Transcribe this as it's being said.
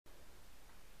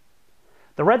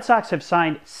The Red Sox have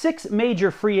signed 6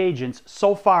 major free agents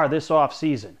so far this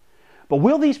offseason. But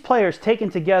will these players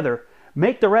taken together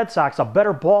make the Red Sox a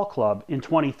better ball club in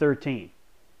 2013?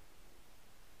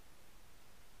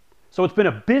 So it's been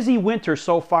a busy winter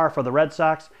so far for the Red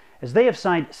Sox, as they have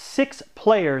signed 6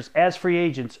 players as free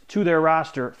agents to their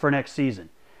roster for next season.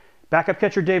 Backup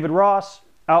catcher David Ross,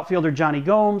 outfielder Jonny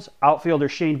Gomes, outfielder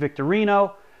Shane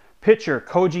Victorino, pitcher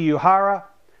Koji Uehara,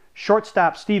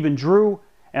 shortstop Stephen Drew,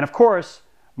 and of course,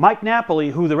 Mike Napoli,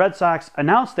 who the Red Sox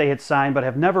announced they had signed but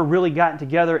have never really gotten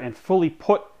together and fully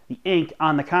put the ink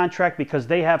on the contract because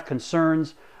they have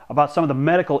concerns about some of the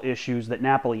medical issues that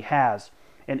Napoli has.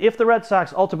 And if the Red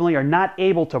Sox ultimately are not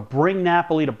able to bring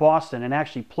Napoli to Boston and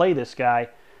actually play this guy,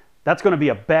 that's going to be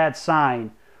a bad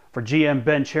sign for GM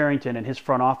Ben Cherington and his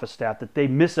front office staff, that they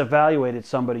misevaluated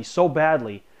somebody so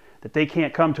badly that they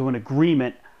can't come to an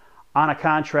agreement on a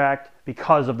contract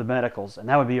because of the medicals. And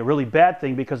that would be a really bad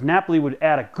thing, because Napoli would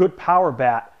add a good power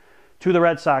bat to the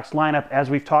Red Sox lineup, as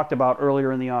we've talked about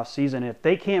earlier in the offseason. If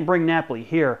they can't bring Napoli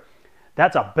here,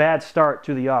 that's a bad start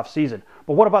to the offseason.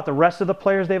 But what about the rest of the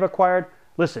players they've acquired?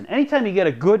 Listen, anytime you get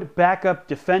a good backup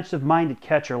defensive-minded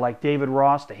catcher like David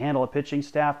Ross to handle a pitching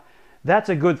staff, that's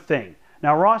a good thing.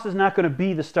 Now, Ross is not going to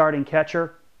be the starting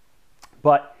catcher,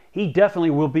 but he definitely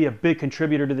will be a big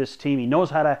contributor to this team. He knows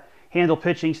how to handle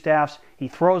pitching staffs. He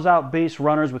throws out base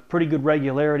runners with pretty good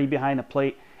regularity behind the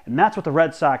plate, and that's what the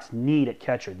Red Sox need at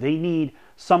catcher. They need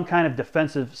some kind of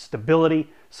defensive stability,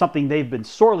 something they've been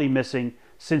sorely missing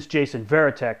since Jason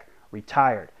Varitek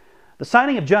retired. The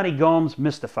signing of Jonny Gomes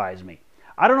mystifies me.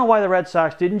 I don't know why the Red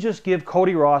Sox didn't just give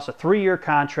Cody Ross a 3-year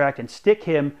contract and stick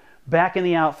him back in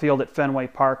the outfield at Fenway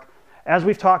Park. As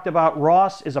we've talked about,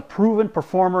 Ross is a proven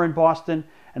performer in Boston,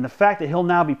 and the fact that he'll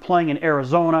now be playing in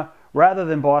Arizona rather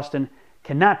than Boston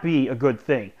cannot be a good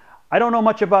thing. I don't know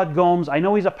much about Gomes. I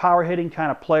know he's a power-hitting kind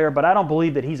of player, but I don't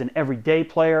believe that he's an everyday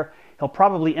player. He'll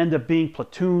probably end up being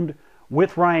platooned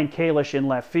with Ryan Kalish in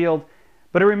left field.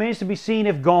 But it remains to be seen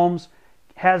if Gomes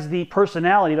has the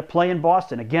personality to play in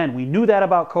Boston. Again, we knew that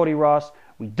about Cody Ross.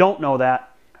 We don't know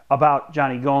that about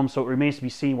Jonny Gomes, so it remains to be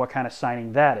seen what kind of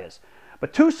signing that is.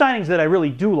 But 2 signings that I really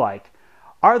do like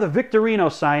are the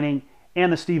Victorino signing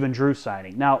and the Stephen Drew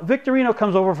signing. Now, Victorino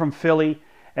comes over from Philly,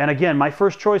 and again, my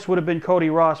first choice would have been Cody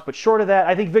Ross, but short of that,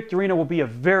 I think Victorino will be a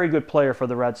very good player for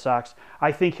the Red Sox.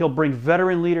 I think he'll bring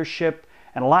veteran leadership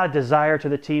and a lot of desire to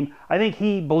the team. I think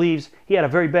he believes he had a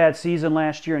very bad season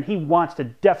last year, and he wants to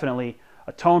definitely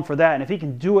atone for that. And if he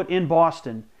can do it in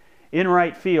Boston, in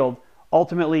right field,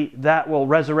 ultimately that will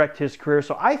resurrect his career.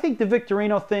 So I think the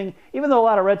Victorino thing, even though a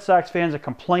lot of Red Sox fans are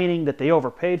complaining that they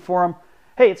overpaid for him,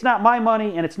 hey, it's not my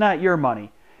money and it's not your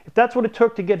money. If that's what it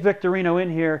took to get Victorino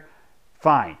in here,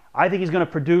 fine. I think he's going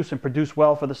to produce and produce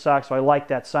well for the Sox, so I like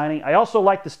that signing. I also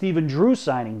like the Stephen Drew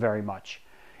signing very much.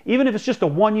 Even if it's just a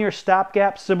 1-year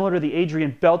stopgap, similar to the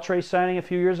Adrian Beltre signing a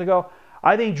few years ago,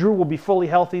 I think Drew will be fully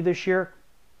healthy this year.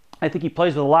 I think he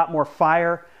plays with a lot more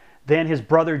fire than his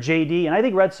brother JD, and I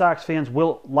think Red Sox fans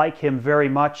will like him very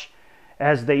much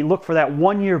as they look for that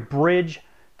 1-year bridge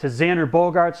to Xander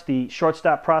Bogaerts, the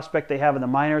shortstop prospect they have in the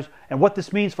minors. And what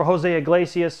this means for Jose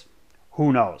Iglesias,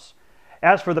 who knows?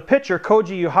 As for the pitcher,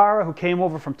 Koji Uehara, who came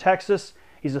over from Texas,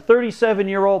 he's a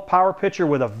 37-year-old power pitcher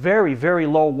with a very, very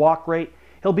low walk rate.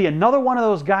 He'll be another one of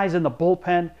those guys in the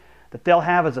bullpen that they'll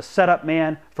have as a setup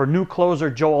man for new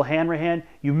closer Joel Hanrahan.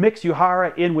 You mix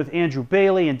Uehara in with Andrew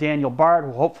Bailey and Daniel Bard,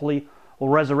 who hopefully will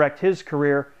resurrect his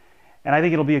career, and I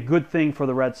think it'll be a good thing for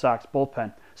the Red Sox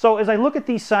bullpen. So as I look at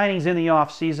these signings in the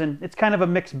offseason, it's kind of a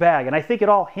mixed bag, and I think it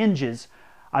all hinges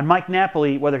on Mike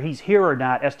Napoli, whether he's here or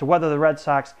not, as to whether the Red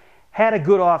Sox had a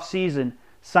good offseason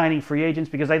signing free agents,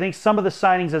 because I think some of the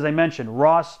signings, as I mentioned,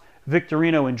 Ross,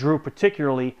 Victorino, and Drew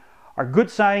particularly, are good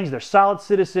signings. They're solid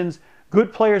citizens,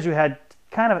 good players who had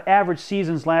kind of average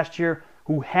seasons last year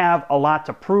who have a lot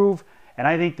to prove, and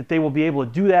I think that they will be able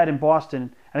to do that in Boston,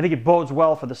 and I think it bodes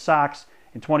well for the Sox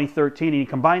in 2013. And you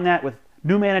combine that with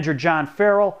new manager John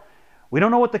Farrell. We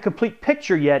don't know what the complete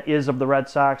picture yet is of the Red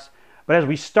Sox, but as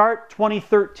we start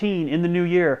 2013 in the new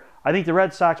year, I think the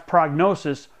Red Sox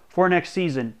prognosis for next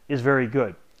season is very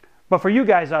good. But for you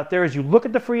guys out there, as you look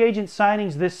at the free agent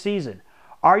signings this season,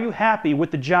 are you happy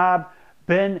with the job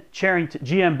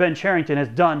GM Ben Cherington has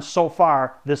done so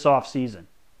far this offseason?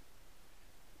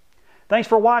 Thanks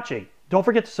for watching. Don't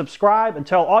forget to subscribe and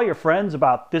tell all your friends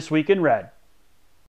about This Week in Red.